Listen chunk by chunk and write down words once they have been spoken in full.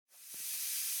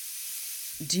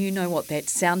Do you know what that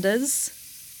sound is?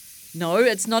 No,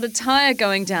 it's not a tyre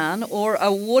going down or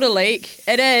a water leak.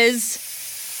 It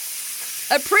is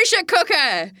a pressure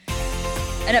cooker.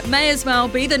 And it may as well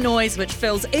be the noise which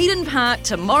fills Eden Park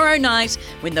tomorrow night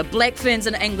when the Black Ferns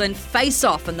in England face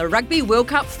off in the Rugby World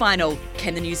Cup final.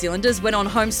 Can the New Zealanders win on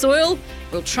home soil?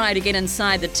 We'll try to get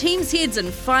inside the team's heads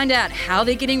and find out how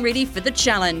they're getting ready for the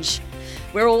challenge.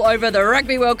 We're all over the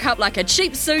Rugby World Cup like a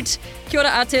cheap suit. Kia ora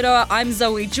Aotearoa, I'm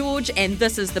Zoe George and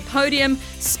this is The Podium,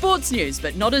 sports news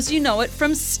but not as you know it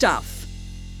from Stuff.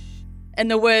 In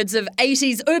the words of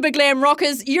 80s uber glam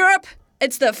rockers, Europe,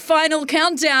 it's the final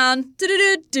countdown.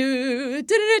 Do-do-do-do,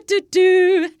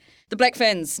 do-do-do-do-do. The Black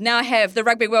Ferns now have the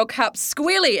Rugby World Cup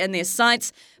squarely in their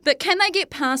sights, but can they get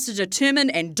past a determined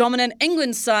and dominant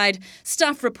England side?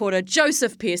 Stuff reporter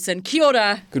Joseph Pearson, kia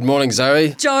ora. Good morning,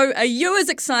 Zoe. Joe, are you as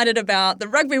excited about the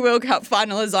Rugby World Cup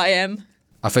final as I am?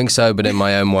 I think so, but in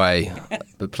my own way.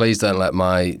 But please don't let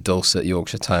my dulcet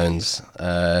Yorkshire tones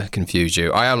confuse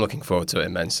you. I am looking forward to it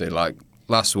immensely. Like,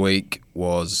 last week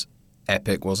was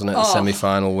epic, wasn't it? The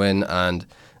semi-final win, and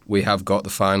we have got the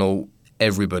final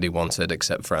everybody wanted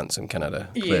except France and Canada,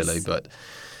 clearly. Yes. But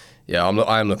yeah,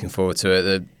 I am looking forward to it.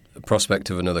 The prospect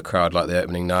of another crowd like the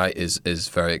opening night is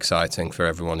very exciting for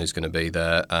everyone who's going to be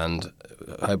there. And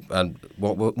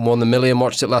what more than a million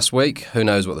watched it last week. Who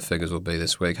knows what the figures will be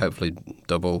this week? Hopefully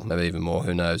double, maybe even more.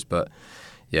 Who knows? But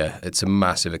yeah, it's a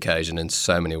massive occasion in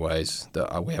so many ways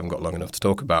that we haven't got long enough to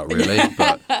talk about, really.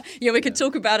 But yeah, we could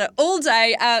talk about it all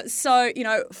day. So,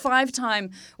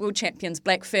 five-time world champions,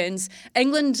 Black Ferns.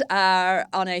 England are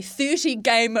on a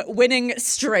 30-game winning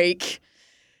streak.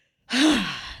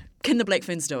 Can the Black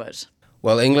Ferns do it?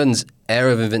 Well, England's air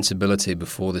of invincibility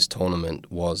before this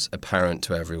tournament was apparent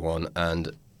to everyone,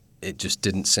 and it just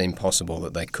didn't seem possible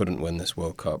that they couldn't win this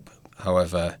World Cup.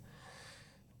 However,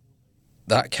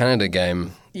 that Canada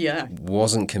game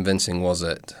wasn't convincing, was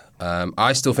it?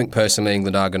 I still think personally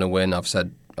England are going to win.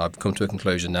 I've come to a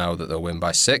conclusion now that they'll win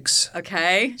by 6.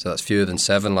 Okay. So that's fewer than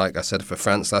 7, like I said for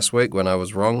France last week when I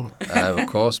was wrong, of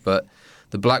course. But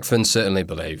the Black Ferns certainly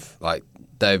believe. Like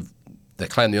they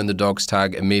claimed the underdogs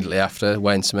tag immediately after.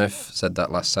 Wayne Smith said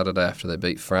that last Saturday after they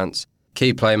beat France.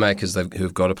 Key playmakers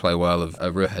who've got to play well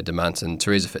are Ruha Demant and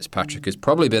Teresa Fitzpatrick, who's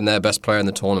probably been their best player in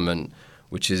the tournament,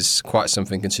 which is quite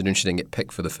something considering she didn't get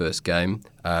picked for the first game.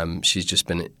 She's just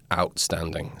been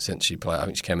outstanding since she played. I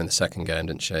think she came in the second game,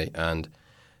 didn't she? And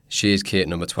she is key at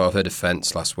number 12. Her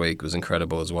defence last week was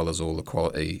incredible, as well as all the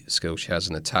quality skills she has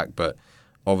in attack. But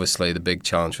obviously the big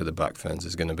challenge for the Black Ferns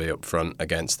is going to be up front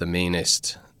against the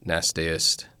meanest,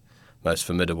 nastiest, most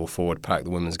formidable forward pack the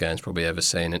women's game's probably ever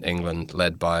seen in England,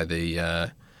 led by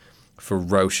the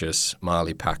ferocious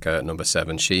Marley Packer at number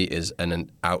 7. She is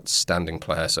an outstanding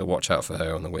player, so watch out for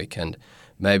her on the weekend.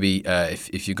 Maybe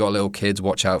if you've got little kids,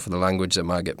 watch out for the language that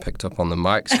might get picked up on the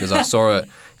mics, because I saw a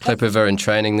clip of her in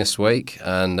training this week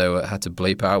and they had to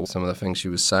bleep out some of the things she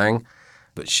was saying.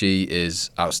 But she is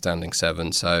outstanding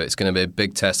 7, so it's going to be a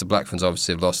big test. The Black Ferns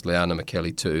obviously have lost Liana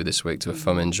McKelly too this week to a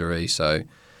thumb injury, so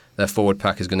their forward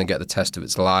pack is going to get the test of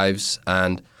its lives.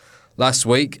 And last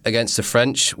week against the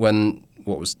French, when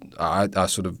I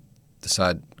sort of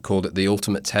called it the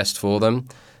ultimate test for them.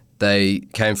 They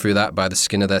came through that by the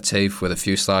skin of their teeth with a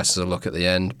few slices of luck at the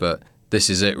end, but this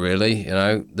is it really,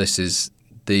 this is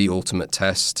the ultimate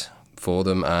test for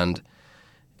them, and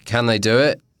can they do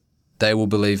it? They will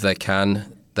believe they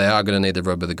can. They are going to need the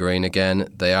rub of the green again.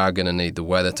 They are going to need the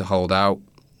weather to hold out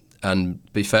and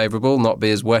be favourable, not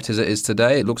be as wet as it is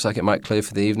today. It looks like it might clear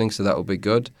for the evening, so that will be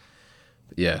good.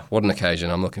 Yeah, what an occasion.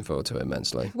 I'm looking forward to it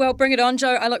immensely. Well, bring it on,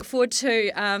 Joe. I look forward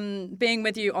to being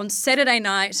with you on Saturday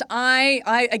night.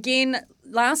 I again,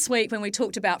 last week when we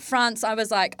talked about France, I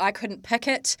was like, I couldn't pick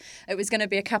it. It was going to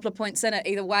be a couple of points in it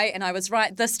either way, and I was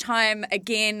right. This time,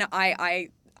 again, I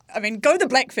mean, go the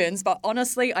Black Ferns, but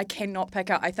honestly, I cannot pick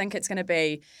it. I think it's going to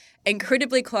be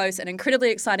incredibly close, an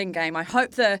incredibly exciting game. I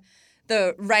hope the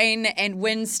rain and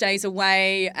wind stays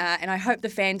away, and I hope the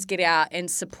fans get out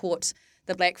and support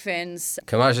the Black Ferns.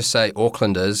 Can I just say,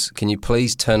 Aucklanders, can you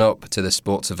please turn up to the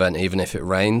sports event even if it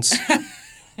rains?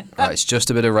 Right, it's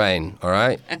just a bit of rain, all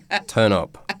right? Turn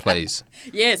up, please.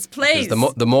 Yes, please.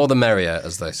 Because the more the merrier,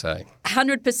 as they say.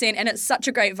 100%, and it's such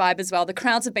a great vibe as well. The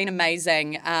crowds have been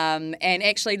amazing. And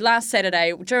actually, last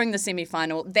Saturday, during the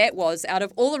semi-final, that was, out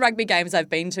of all the rugby games I've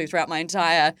been to throughout my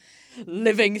entire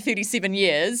living 37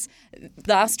 years,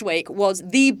 last week was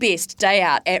the best day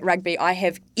out at rugby I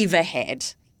have ever had.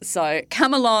 So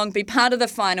come along, be part of the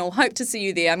final. Hope to see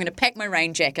you there. I'm going to pack my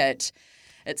rain jacket.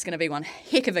 It's going to be one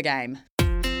heck of a game.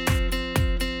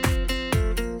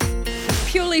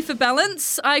 Purely for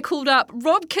balance, I called up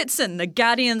Rob Kitson, the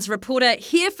Guardian's reporter,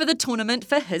 here for the tournament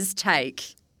for his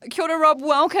take. Kia ora, Rob.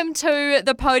 Welcome to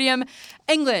the podium.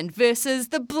 England versus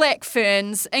the Black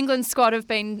Ferns. England's squad have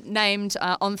been named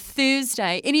on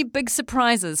Thursday. Any big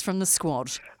surprises from the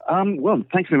squad? Well,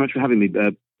 thanks very much for having me,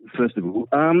 first of all.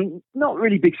 Not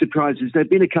really big surprises. There have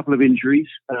been a couple of injuries.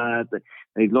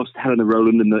 They've lost Helena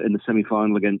Rowland in the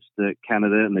semi-final against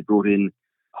Canada, and they brought in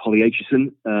Holly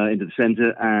Aitchison into the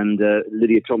centre, and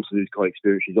Lydia Thompson, who's quite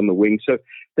experienced, she's on the wing. So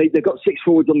they've got six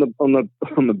forwards on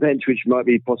the bench, which might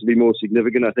be possibly more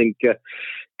significant. I think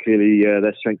clearly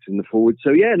their strengths in the forwards.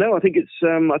 So yeah, no, I think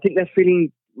I think they're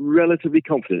feeling relatively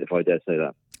confident, if I dare say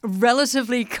that.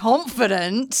 Relatively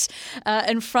confident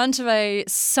in front of a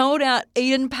sold-out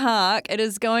Eden Park. It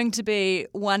is going to be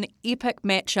one epic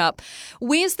matchup.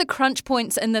 Where's the crunch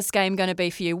points in this game going to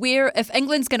be for you? If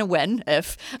England's going to win,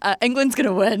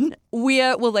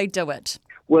 where will they do it?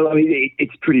 Well, I mean,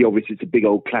 it's pretty obvious. It's a big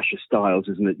old clash of styles,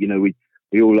 isn't it? You know, we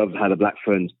all love how the Black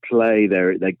Ferns play.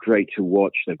 They're great to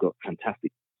watch. They've got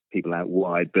fantastic people out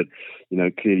wide, but you know,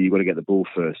 clearly you've got to get the ball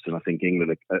first. And I think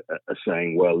England are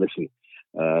saying, well, listen,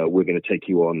 we're going to take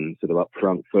you on sort of up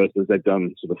front first, as they've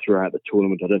done sort of throughout the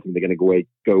tournament. I don't think they're going to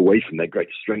go away from their great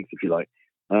strength, if you like.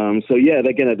 So yeah,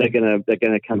 they're going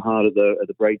to come hard at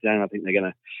the breakdown. I think they're going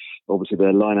to, obviously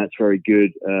their line-out's very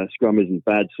good. Scrum isn't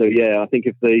bad. So yeah, I think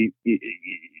if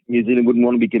New Zealand wouldn't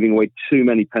want to be giving away too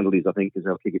many penalties, I think, because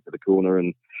they'll kick it to the corner,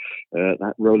 and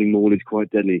that rolling maul is quite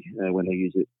deadly when they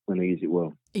use it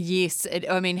well. Yes,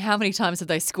 I mean, how many times have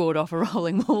they scored off a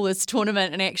rolling maul this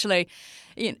tournament? And actually,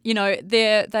 you know,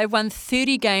 they've won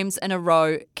 30 games in a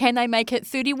row. Can they make it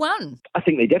 31? I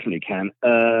think they definitely can.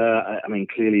 I mean,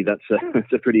 clearly that's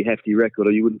a pretty hefty record,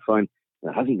 or you wouldn't find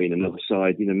there hasn't been another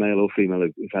side, you know, male or female,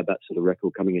 who've had that sort of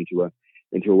record coming into a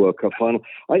World Cup final.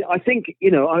 I think,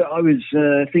 you know, I was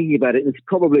thinking about it. It's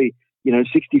probably, you know,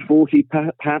 60-40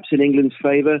 perhaps in England's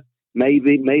favour.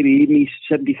 Maybe even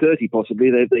 70-30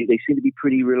 possibly. They seem to be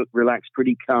pretty relaxed,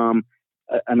 pretty calm,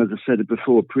 and as I said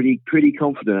before, pretty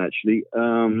confident actually.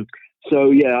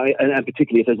 So yeah, and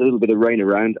particularly if there's a little bit of rain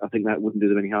around, I think that wouldn't do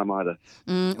them any harm either.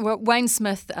 Well, Wayne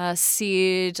Smith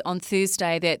said on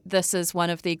Thursday that this is one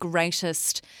of the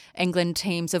greatest England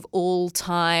teams of all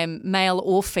time, male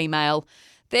or female.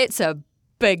 That's a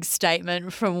big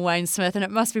statement from Wayne Smith, and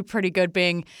it must be pretty good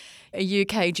being a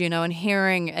UK Juno and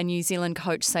hearing a New Zealand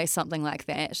coach say something like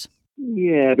that.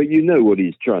 Yeah, but you know what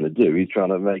he's trying to do. He's trying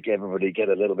to make everybody get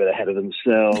a little bit ahead of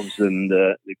themselves and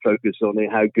focus on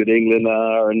how good England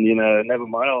are, and, you know, never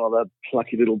mind, that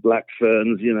plucky little Black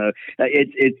Ferns. You know,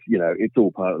 it's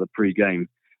all part of the pre-game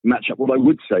matchup. What I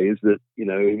would say is that, you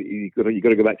know, you've got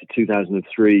to go back to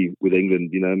 2003 with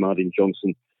England. You know, Martin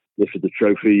Johnson lifted the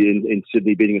trophy in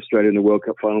Sydney, beating Australia in the World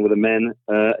Cup final with the men.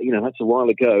 You know, that's a while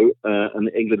ago, and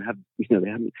England have, you know,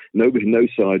 no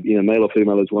side, you know, male or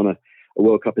female, has won a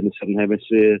World Cup in the Southern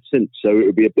Hemisphere since. So it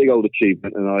would be a big old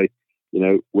achievement, and you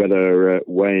know, whether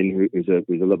Wayne, who's a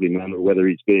lovely man, or whether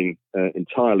he's being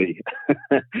entirely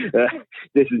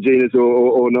disingenuous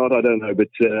or not, I don't know. But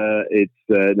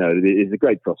it's a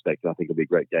great prospect. I think it'll be a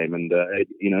great game, and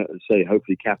you know, say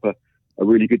hopefully cap a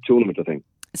really good tournament, I think.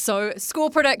 So score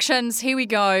predictions, here we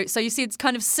go. So you said it's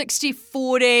kind of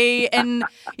 60-40 and,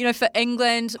 you know, for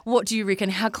England. What do you reckon?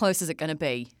 How close is it going to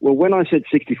be? Well, when I said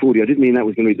 60-40, I didn't mean that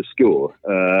was going to be the score.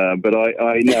 But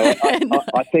I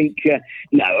think,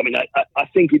 no, I mean, I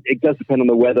think it does depend on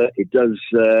the weather. It does,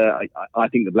 I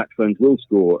think the Black Ferns will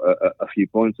score a few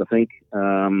points, I think.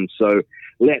 So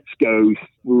let's go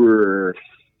for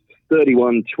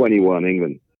 31-21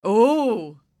 England.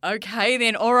 Oh, okay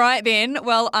then. All right then.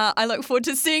 Well, I look forward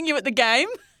to seeing you at the game.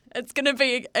 It's going to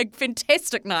be a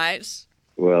fantastic night.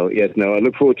 Well, yes, no, I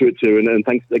look forward to it too. And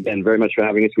thanks again very much for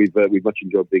having us. We've much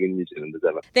enjoyed being in New Zealand as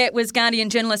ever. That was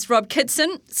Guardian journalist Rob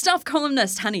Kitson. Staff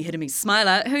columnist Honey Hitami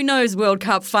Smiler, who knows World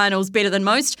Cup finals better than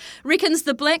most, reckons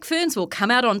the Black Ferns will come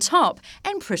out on top,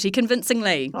 and pretty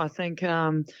convincingly. I think,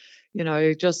 you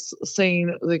know, just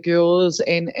seeing the girls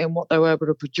and what they were able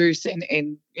to produce and,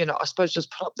 you know, I suppose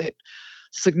just put up that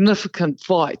significant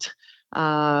fight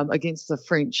against the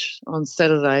French on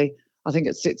Saturday. I think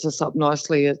it sets us up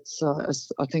nicely. It's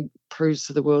I think proves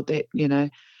to the world that, you know,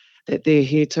 that they're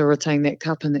here to retain that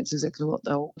cup, and that's exactly what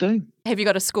they'll do. Have you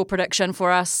got a score prediction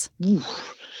for us?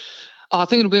 I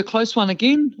think it'll be a close one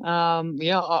again. I'm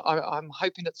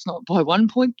hoping it's not by 1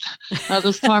 point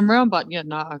this time round. But yeah,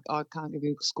 no, I can't give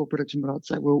you a score prediction, but I'd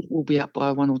say we'll be up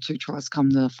by 1 or 2 tries come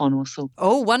the final whistle.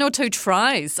 Oh, 1 or 2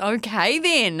 tries. Okay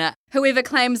then. Whoever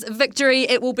claims victory,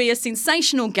 it will be a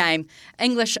sensational game.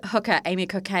 English hooker Amy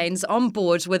Cocaine's on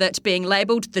board with it being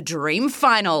labelled the dream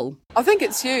final. I think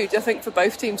it's huge. I think for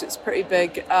both teams it's pretty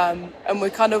big, and we're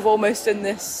kind of almost in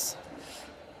this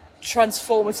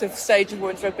transformative stage of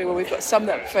women's rugby where we've got some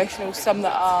that are professional, some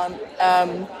that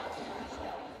aren't.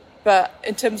 But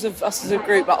in terms of us as a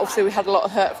group, obviously we had a lot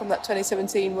of hurt from that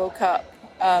 2017 World Cup,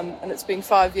 and it's been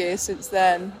 5 years since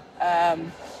then.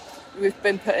 We've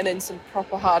been putting in some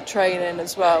proper hard training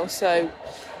as well. So,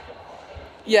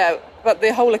 yeah, but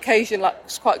the whole occasion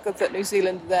was quite good that New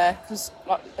Zealand are there, because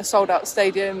a sold-out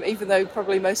stadium, even though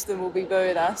probably most of them will be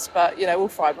booing us, but, we'll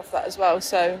thrive off that as well.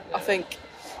 So I think,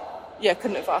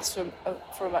 couldn't have asked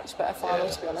for a much better final,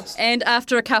 to be honest. And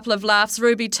after a couple of laughs,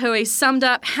 Ruby Tui summed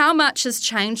up how much has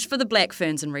changed for the Black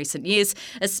Ferns in recent years,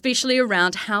 especially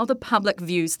around how the public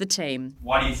views the team.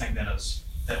 Why do you think that is,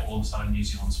 that all of a sudden New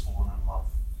Zealand's fallen in love?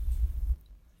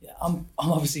 I'm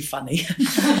obviously funny.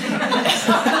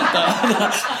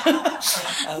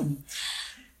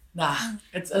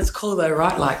 It's cool though,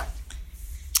 right?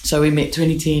 So we met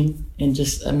 2010, and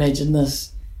just imagine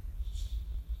this.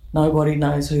 Nobody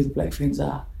knows who the Black Ferns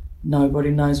are.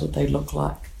 Nobody knows what they look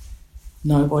like.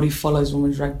 Nobody follows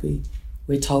women's rugby.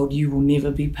 We're told you will never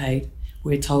be paid.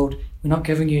 We're told we're not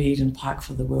giving you Eden Park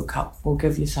for the World Cup. We'll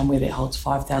give you somewhere that holds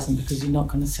 5,000 because you're not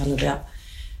going to sell it out.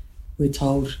 We're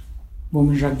told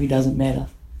women's rugby doesn't matter.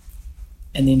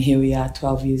 And then here we are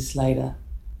 12 years later,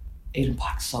 Eden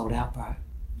Park's sold out, bro.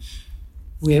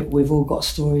 We've all got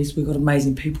stories, we've got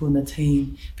amazing people in the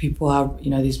team. People are,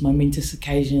 there's momentous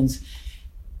occasions.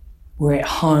 We're at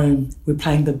home, we're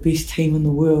playing the best team in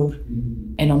the world,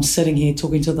 and I'm sitting here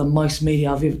talking to the most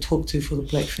media I've ever talked to for the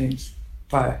Black Ferns.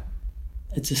 Bro,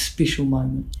 it's a special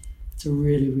moment. It's a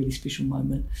really, really special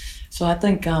moment. So I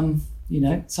think,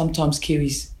 sometimes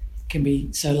Kiwis can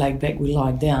be so laid back, we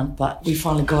lie down, but we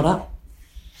finally got up.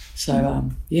 So,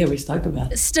 we're stoked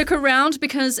about it. Stick around,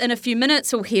 because in a few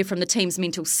minutes we'll hear from the team's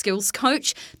mental skills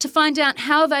coach to find out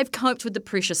how they've coped with the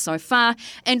pressure so far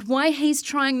and why he's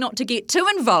trying not to get too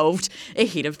involved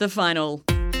ahead of the final.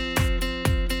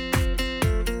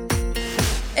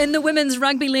 In the Women's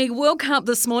Rugby League World Cup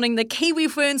this morning, the Kiwi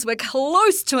Ferns were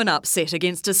close to an upset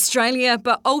against Australia,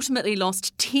 but ultimately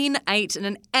lost 10-8 in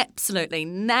an absolutely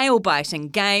nail-biting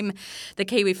game. The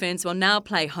Kiwi Ferns will now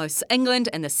play hosts England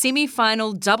in the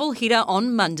semi-final doubleheader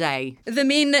on Monday. The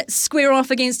men square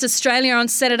off against Australia on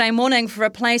Saturday morning for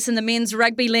a place in the Men's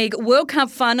Rugby League World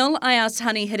Cup final. I asked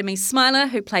Honey Hidemi-Smiler,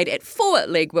 who played at 4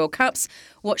 League World Cups,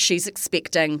 what she's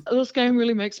expecting. This game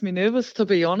really makes me nervous, to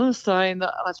be honest. I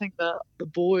think the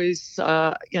boys,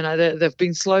 they've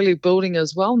been slowly building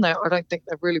as well. Now, I don't think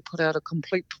they've really put out a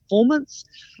complete performance.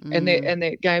 And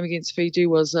that game against Fiji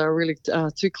was really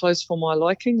too close for my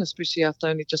liking, especially after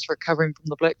only just recovering from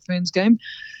the Black Ferns game.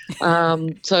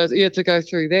 To go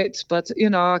through that. But,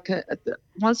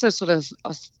 once they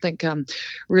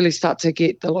really start to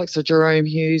get the likes of Jerome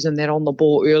Hughes and that on the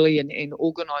ball early and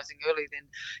organising early,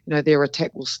 then, their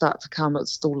attack will start to come.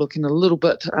 It's still looking a little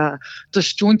bit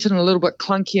disjointed and a little bit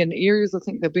clunky in areas I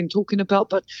think they've been talking about.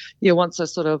 But, once they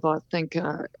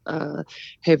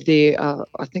have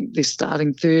their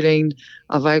starting 13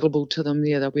 available to them,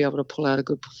 they'll be able to pull out a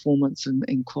good performance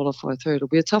and qualify through. It'll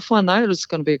be a tough one, though. It's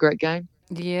going to be a great game.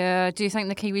 Yeah. Do you think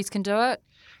the Kiwis can do it?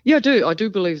 Yeah, I do. I do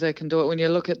believe they can do it. When you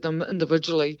look at them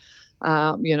individually,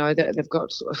 they've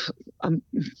got a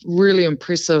really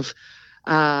impressive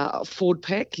forward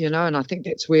pack, and I think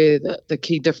that's where the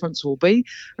key difference will be,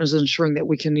 is ensuring that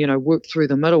we can, work through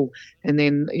the middle and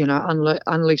then,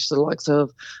 unleash the likes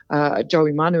of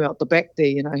Joey Manu out the back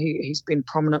there. He's been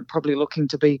prominent, probably looking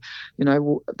to be,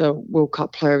 the World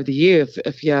Cup Player of the Year,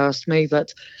 if you ask me.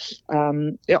 But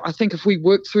I think if we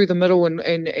work through the middle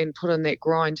and put in that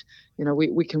grind,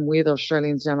 we can wear the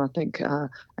Australians down. I think,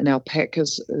 and our pack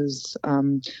is a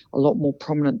lot more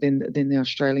prominent than the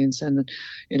Australians. And,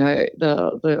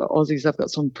 the Aussies have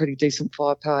got some pretty decent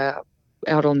firepower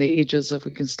out on the edges. If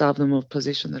we can starve them of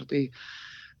possession,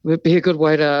 would be a good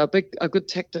way a good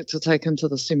tactic to take into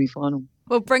the semi-final.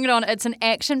 Well, bring it on. It's an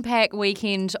action-packed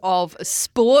weekend of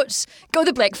sport. Go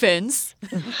the Black Ferns.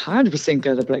 100%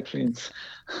 go the Black Ferns.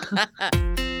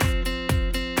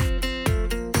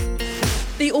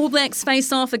 The All Blacks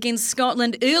face off against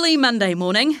Scotland early Monday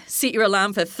morning. Set your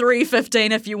alarm for 3:15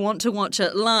 if you want to watch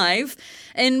it live.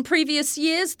 In previous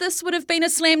years, this would have been a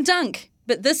slam dunk.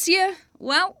 But this year,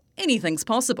 well, anything's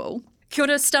possible. Kia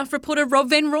ora, staff reporter Rob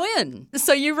Van Rooyen.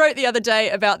 So you wrote the other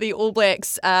day about the All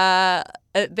Blacks that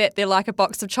they're like a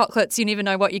box of chocolates. You never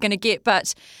know what you're going to get.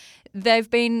 But they've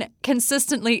been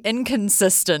consistently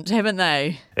inconsistent, haven't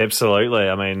they? Absolutely.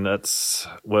 I mean,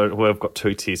 we've got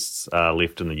 2 tests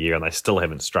left in the year, and they still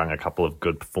haven't strung a couple of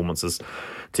good performances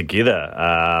together.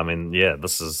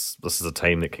 This is a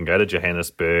team that can go to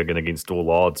Johannesburg and against all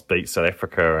odds beat South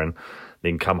Africa and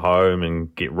then come home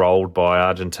and get rolled by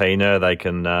Argentina. They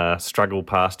can struggle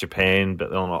past Japan,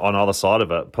 but on either side of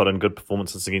it, put in good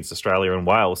performances against Australia and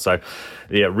Wales. So,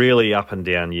 yeah, really up and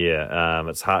down year.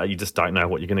 It's hard. You just don't know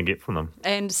what you're going to get from them.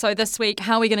 And so this week,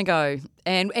 how are we going to go?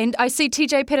 And I see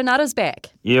TJ Perenara's back.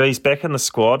 Yeah, he's back in the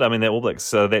squad. I mean,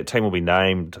 that team will be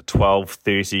named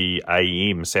 12:30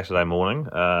 a.m. Saturday morning.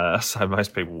 So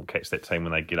most people will catch that team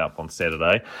when they get up on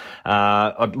Saturday.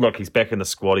 Look, he's back in the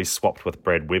squad. He's swapped with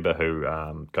Brad Weber,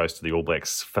 who goes to the All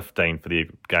Blacks 15 for the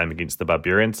game against the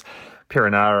Barbarians.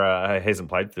 Perenara hasn't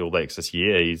played for the All Blacks this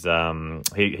year.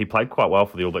 He played quite well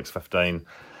for the All Blacks 15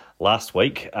 last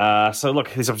week. So,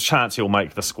 look, there's a chance he'll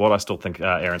make the squad. I still think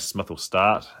Aaron Smith will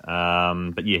start.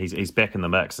 But, yeah, he's back in the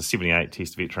mix, a 78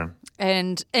 Test veteran.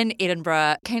 And in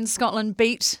Edinburgh, can Scotland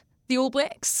beat the All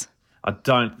Blacks? I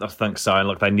think so. And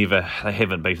look, they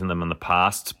haven't beaten them in the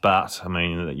past. But, I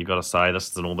mean, you've got to say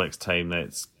this is an All Blacks team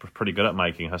that's pretty good at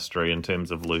making history in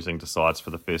terms of losing to sides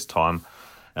for the first time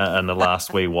in the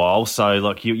last wee while. So,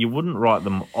 look, you wouldn't write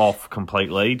them off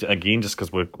completely, again, just because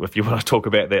if you want to talk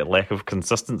about that lack of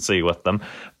consistency with them.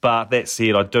 But that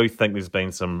said, I do think there's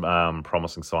been some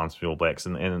promising signs for the All Blacks,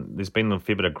 and there's been a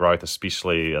fair bit of growth,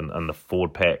 especially in the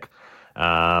forward pack.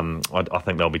 I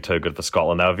think they'll be too good for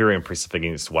Scotland. They were very impressive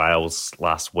against Wales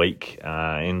last week.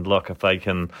 And look, if they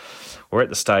can, we're at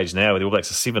the stage now where the All Blacks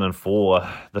are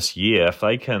 7-4 this year. If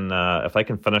they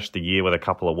can finish the year with a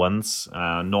couple of wins,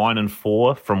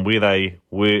 9-4 from where they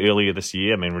were earlier this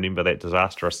year. I mean, remember that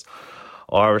disastrous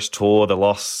Irish tour, the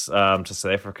loss to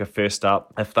South Africa first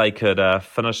up. If they could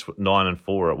finish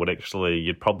 9-4, it would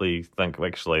you'd probably think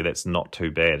that's not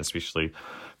too bad, especially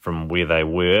from where they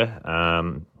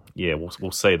were. Yeah,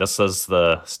 we'll see. This is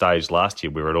the stage last year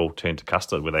where it all turned to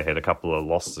custard, where they had a couple of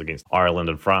losses against Ireland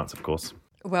and France, of course.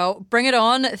 Well, bring it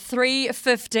on.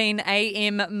 3:15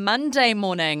 a.m. Monday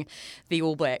morning, the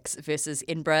All Blacks versus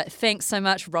Edinburgh. Thanks so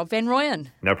much, Rob Van Rooyen.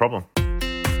 No problem.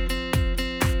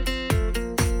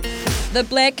 The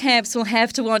Black Caps will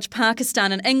have to watch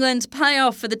Pakistan and England play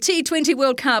off for the T20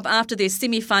 World Cup after their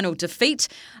semi-final defeat.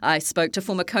 I spoke to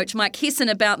former coach Mike Hesson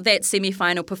about that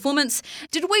semi-final performance.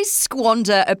 Did we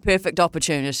squander a perfect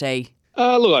opportunity?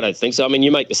 Look, I don't think so. I mean,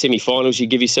 you make the semi-finals, you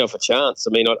give yourself a chance. I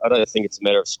mean, I don't think it's a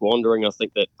matter of squandering. I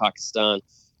think that Pakistan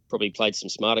probably played some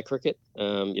smarter cricket.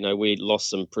 We lost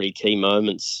some pretty key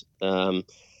moments, and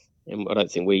I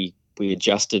don't think we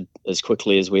adjusted as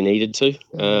quickly as we needed to.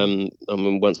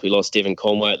 Once we lost Devon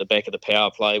Conway at the back of the power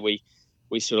play,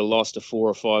 we sort of lost a 4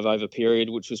 or 5 over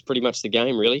period, which was pretty much the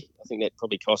game, really. I think that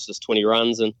probably cost us 20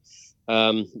 runs, and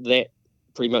that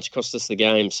pretty much cost us the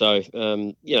game. So,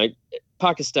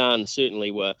 Pakistan certainly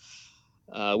were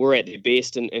at their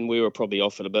best, and we were probably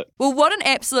off it a bit. Well, what an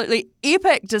absolutely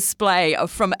epic display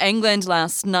from England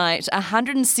last night.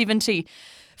 170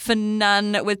 for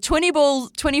none, with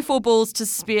 24 balls to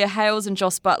spare. Hales and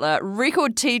Joss Buttler,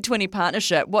 record T20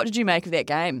 partnership. What did you make of that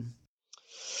game?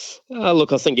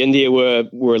 Look, I think India were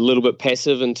a little bit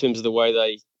passive in terms of the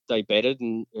way they batted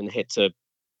and had to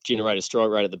generate a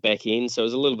strike rate at the back end. So it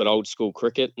was a little bit old school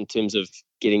cricket in terms of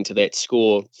getting to that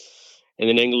score. And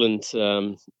then England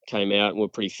came out and were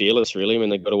pretty fearless, really. I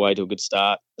mean, they got away to a good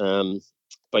start.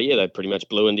 But yeah, they pretty much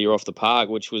blew India off the park,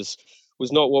 which was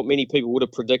not what many people would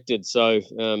have predicted. So,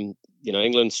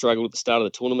 England struggled at the start of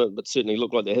the tournament, but certainly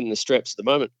look like they're hitting the straps at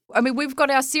the moment. I mean, we've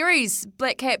got our series,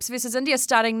 Black Caps versus India,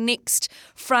 starting next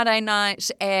Friday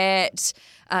night at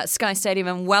Sky Stadium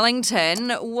in Wellington.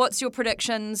 What's your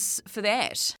predictions for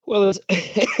that? Well,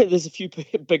 there's a few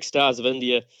big stars of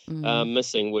India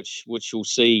missing, which you'll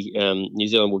see. New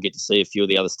Zealand will get to see a few of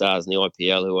the other stars in the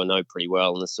IPL who I know pretty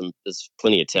well, and there's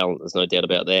plenty of talent. There's no doubt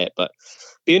about that. But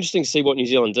be interesting to see what New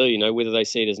Zealand do. Whether they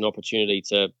see it as an opportunity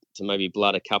to maybe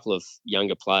blood a couple of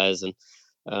younger players and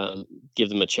give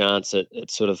them a chance at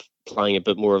sort of playing a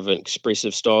bit more of an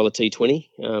expressive style of T20,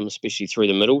 especially through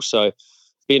the middle. So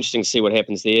be interesting to see what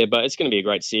happens there. But it's going to be a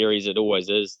great series. It always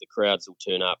is. The crowds will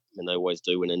turn up, and they always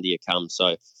do when India comes.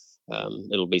 So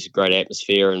it'll be a great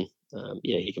atmosphere and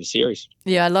heck of a series.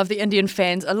 Yeah, I love the Indian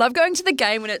fans. I love going to the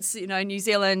game when it's New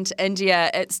Zealand, India.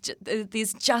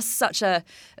 There's just such a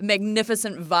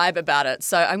magnificent vibe about it.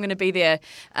 So I'm going to be there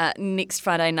next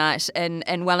Friday night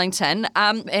in Wellington.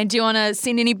 And do you want to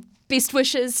send any best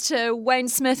wishes to Wayne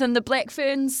Smith and the Black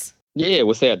Ferns? Yeah,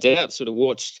 without doubt. Sort of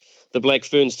watched the Black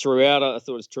Ferns throughout. I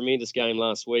thought it was a tremendous game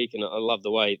last week, and I love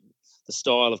the way the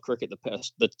style of cricket,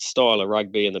 the style of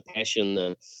rugby, and the passion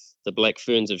the Black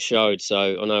Ferns have showed.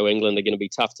 So I know England are going to be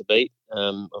tough to beat.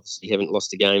 Obviously, haven't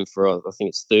lost a game for I think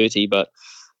it's 30, but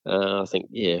I think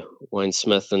Wayne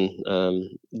Smith and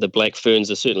the Black Ferns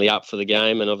are certainly up for the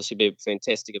game, and obviously be a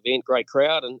fantastic event, great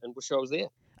crowd, and wish I was there.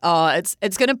 Oh, it's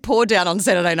going to pour down on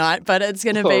Saturday night, but it's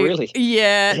going to be... really?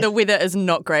 Yeah, the weather is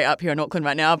not great up here in Auckland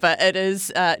right now, but it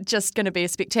is just going to be a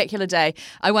spectacular day.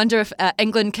 I wonder if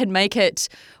England can make it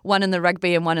one in the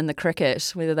rugby and one in the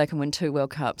cricket, whether they can win 2 World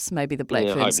Cups. Maybe the Black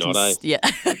Ferns I hope not, Yeah.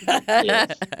 Yeah.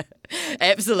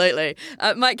 Absolutely.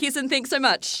 Mike Kesson, thanks so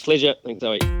much. Pleasure. Thanks,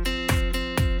 Zoe.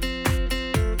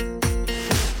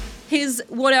 Here's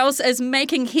what else is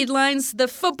making headlines. The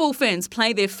Football Ferns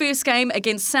play their first game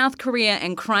against South Korea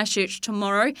and Christchurch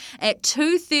tomorrow at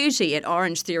 2:30 at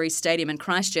Orange Theory Stadium in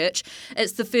Christchurch.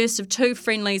 It's the first of 2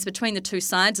 friendlies between the two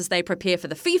sides as they prepare for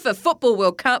the FIFA Football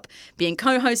World Cup, being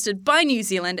co-hosted by New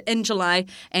Zealand in July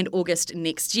and August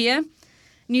next year.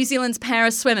 New Zealand's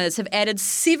para swimmers have added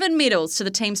 7 medals to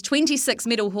the team's 26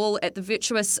 medal haul at the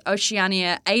Virtuous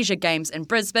Oceania Asia Games in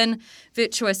Brisbane.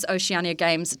 Virtuous Oceania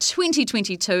Games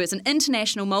 2022 is an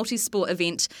international multi-sport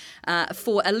event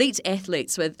for elite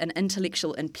athletes with an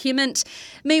intellectual impairment.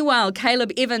 Meanwhile,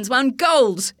 Caleb Evans won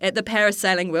gold at the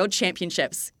Parasailing World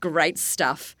Championships. Great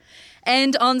stuff.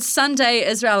 And on Sunday,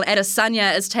 Israel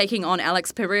Adesanya is taking on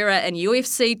Alex Pereira in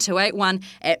UFC 281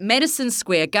 at Madison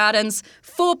Square Gardens,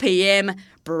 4 p.m.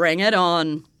 Bring it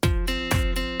on.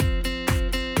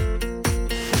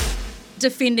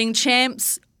 Defending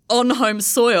champs on home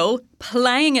soil,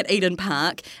 playing at Eden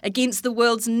Park against the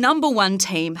world's #1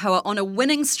 team who are on a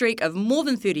winning streak of more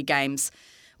than 30 games.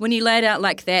 When you lay it out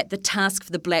like that, the task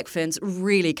for the Black Ferns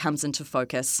really comes into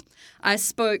focus. I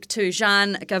spoke to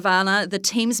Jean Gavala, the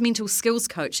team's mental skills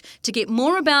coach, to get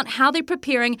more about how they're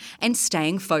preparing and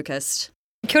staying focused.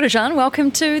 Kia ora, Jean. Welcome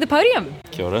to the podium.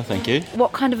 Kia ora, thank you.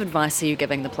 What kind of advice are you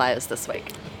giving the players this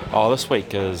week? This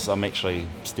week is I'm actually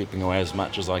stepping away as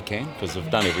much as I can because we've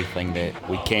done everything that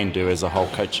we can do as a whole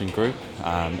coaching group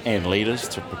and leaders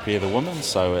to prepare the women.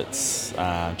 So it's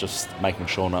just making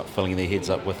sure not filling their heads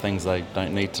up with things they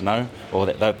don't need to know or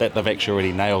that they've actually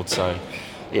already nailed. So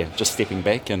yeah, just stepping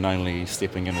back and only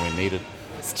stepping in when needed.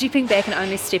 Stepping back and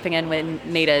only stepping in when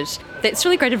needed. That's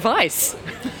really great advice.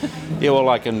 Yeah, well,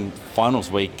 like in finals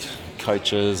week,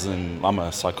 coaches, and I'm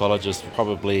a psychologist,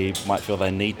 probably might feel they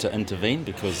need to intervene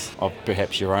because of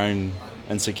perhaps your own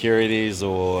insecurities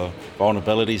or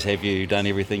vulnerabilities. Have you done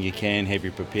everything you can? Have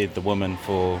you prepared the women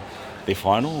for their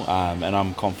final? And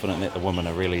I'm confident that the women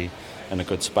are really in a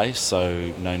good space,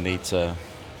 so no need to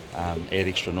add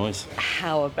extra noise.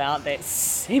 How about that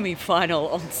semi-final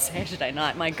on Saturday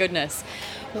night? My goodness.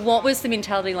 What was the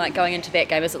mentality like going into that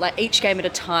game? Is it like each game at a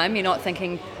time? You're not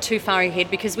thinking too far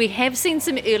ahead? Because we have seen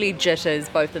some early jitters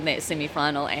both in that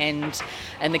semi-final and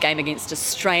in the game against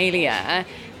Australia.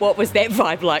 What was that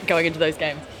vibe like going into those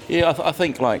games? Yeah, I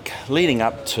think like leading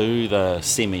up to the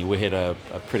semi, we had a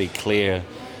pretty clear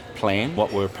plan.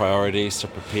 What were priorities to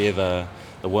prepare the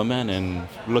women, and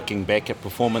looking back at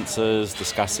performances,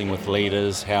 discussing with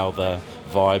leaders how the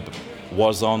vibe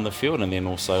was on the field, and then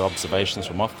also observations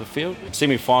from off the field.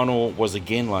 Semi-final was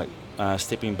again like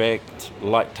stepping back,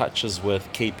 light touches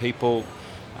with key people,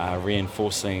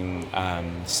 reinforcing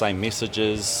same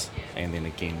messages, and then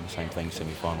again same thing,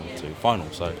 semi-final to final.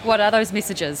 So what are those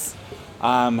messages?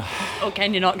 Or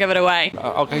can you not give it away?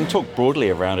 I can talk broadly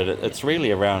around it. It's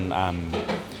really around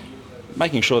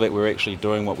making sure that we're actually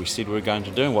doing what we said we were going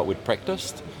to do and what we'd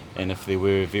practiced, and if there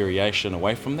were variation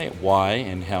away from that, why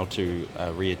and how to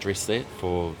readdress that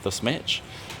for this match,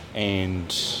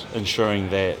 and ensuring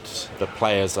that the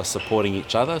players are supporting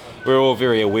each other. We're all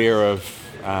very aware of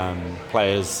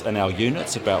players in our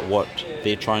units about what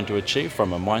they're trying to achieve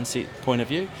from a mindset point of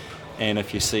view, and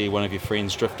if you see one of your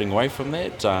friends drifting away from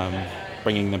that,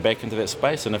 bringing them back into that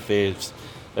space, and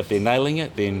if they're nailing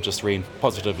it, then just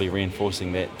positively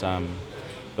reinforcing that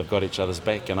they've got each other's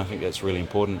back. And I think that's really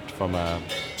important from a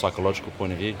psychological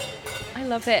point of view. I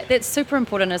love that. That's super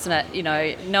important, isn't it? You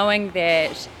know, knowing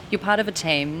that you're part of a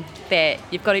team, that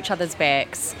you've got each other's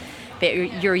backs,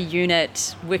 that you're a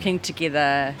unit working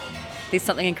together. There's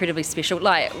something incredibly special.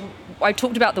 Like, I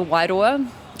talked about the Wairoa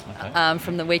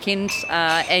from the weekend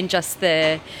and just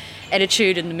the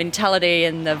attitude and the mentality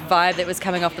and the vibe that was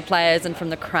coming off the players and from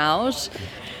the crowd.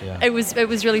 Yeah. It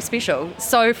was really special.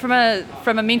 So from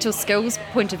a mental skills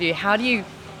point of view,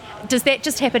 does that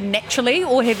just happen naturally,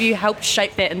 or have you helped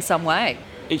shape that in some way?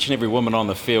 Each and every woman on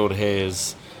the field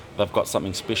has they've got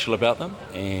something special about them,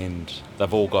 and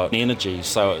they've all got energy.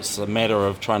 So it's a matter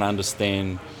of trying to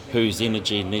understand whose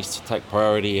energy needs to take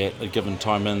priority at a given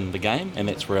time in the game, and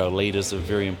that's where our leaders are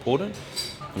very important.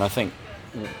 And I think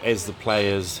as the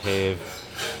players have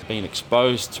been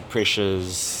exposed to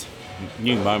pressures,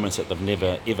 new moments that they've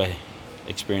never ever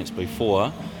experienced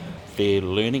before, they're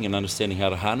learning and understanding how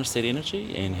to harness that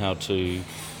energy and how to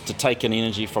take in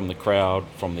energy from the crowd,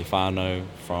 from the whānau,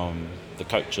 from the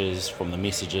coaches, from the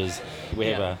messages. We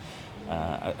have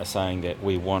a saying that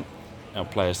we want our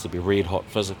players to be red hot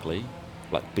physically,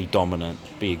 like be dominant,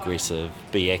 be aggressive,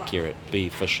 be accurate, be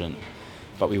efficient,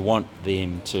 but we want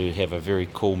them to have a very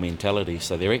cool mentality,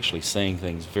 so they're actually seeing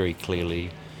things very clearly.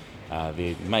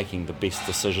 They're making the best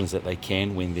decisions that they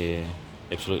can when they're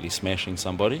absolutely smashing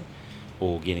somebody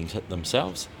or getting hit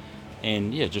themselves,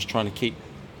 and just trying to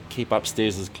keep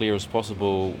upstairs as clear as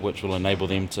possible, which will enable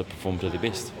them to perform to their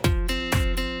best.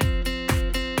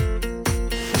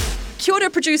 Kia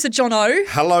ora, producer Jono.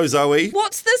 Hello, Zoe.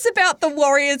 What's this about the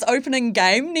Warriors opening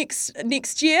game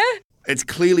next year? It's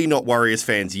clearly not Warriors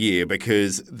fans' year,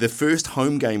 because the first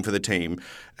home game for the team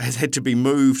has had to be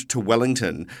moved to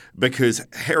Wellington because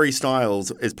Harry Styles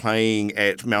is playing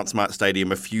at Mount Smart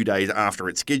Stadium a few days after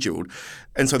it's scheduled.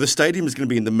 And so the stadium is going to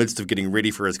be in the midst of getting ready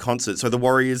for his concert, so the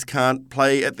Warriors can't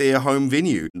play at their home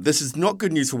venue. This is not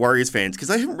good news for Warriors fans because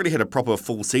they haven't really had a proper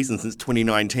full season since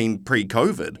 2019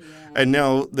 pre-COVID. Yeah. And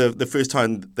now the first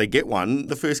time they get one,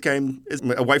 the first game is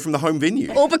away from the home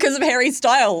venue. All because of Harry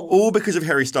Styles. All because of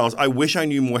Harry Styles. I wish I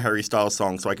knew more Harry Styles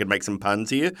songs so I could make some puns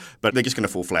here, but they're just going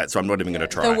to fall flat, so I'm not even going to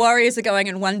try. The Warriors are going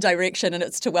in one direction and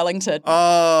it's to Wellington.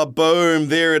 Ah, boom,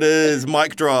 there it is.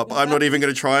 Mic drop. I'm not even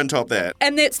going to try and top that.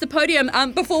 And that's the podium.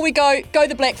 Before we go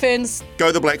the Black Ferns.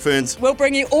 Go the Black Ferns. We'll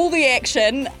bring you all the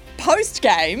action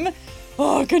post-game.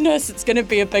 Oh, goodness, it's going to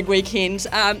be a big weekend.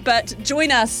 But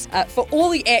join us for all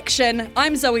the action.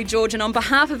 I'm Zoe George, and on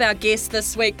behalf of our guests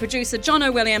this week, producer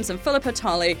Jono Williams and Philippa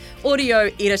Tolley, audio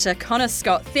editor Connor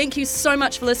Scott, thank you so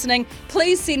much for listening.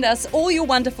 Please send us all your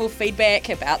wonderful feedback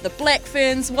about the Black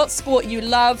Ferns, what sport you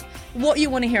love, what you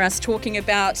want to hear us talking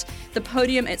about, the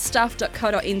podium at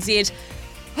stuff.co.nz.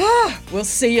 We'll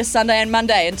see you Sunday and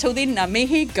Monday. Until then, ngā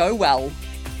mihi, go well.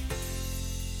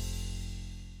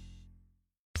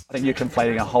 I think you're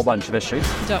conflating a whole bunch of issues.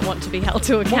 Don't want to be held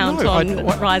to account on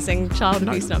rising child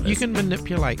abuse numbers. You can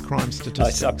manipulate crime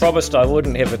statistics. I promised I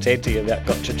wouldn't ever TED to you about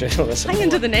gotcha journalism. Hang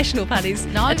into the National Party's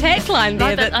attack line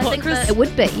there. But I think it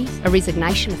would be a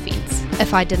resignation offence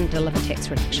if I didn't deliver tax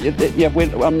reduction.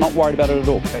 I'm not worried about it at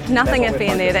all. Nothing iffy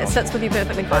in there. That sits with you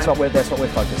perfectly fine. That's what we're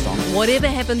focused on. Whatever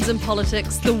happens in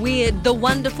politics, the weird, the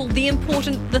wonderful, the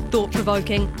important, the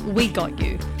thought-provoking, we got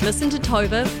you. Listen to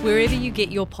Tova wherever you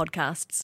get your podcasts.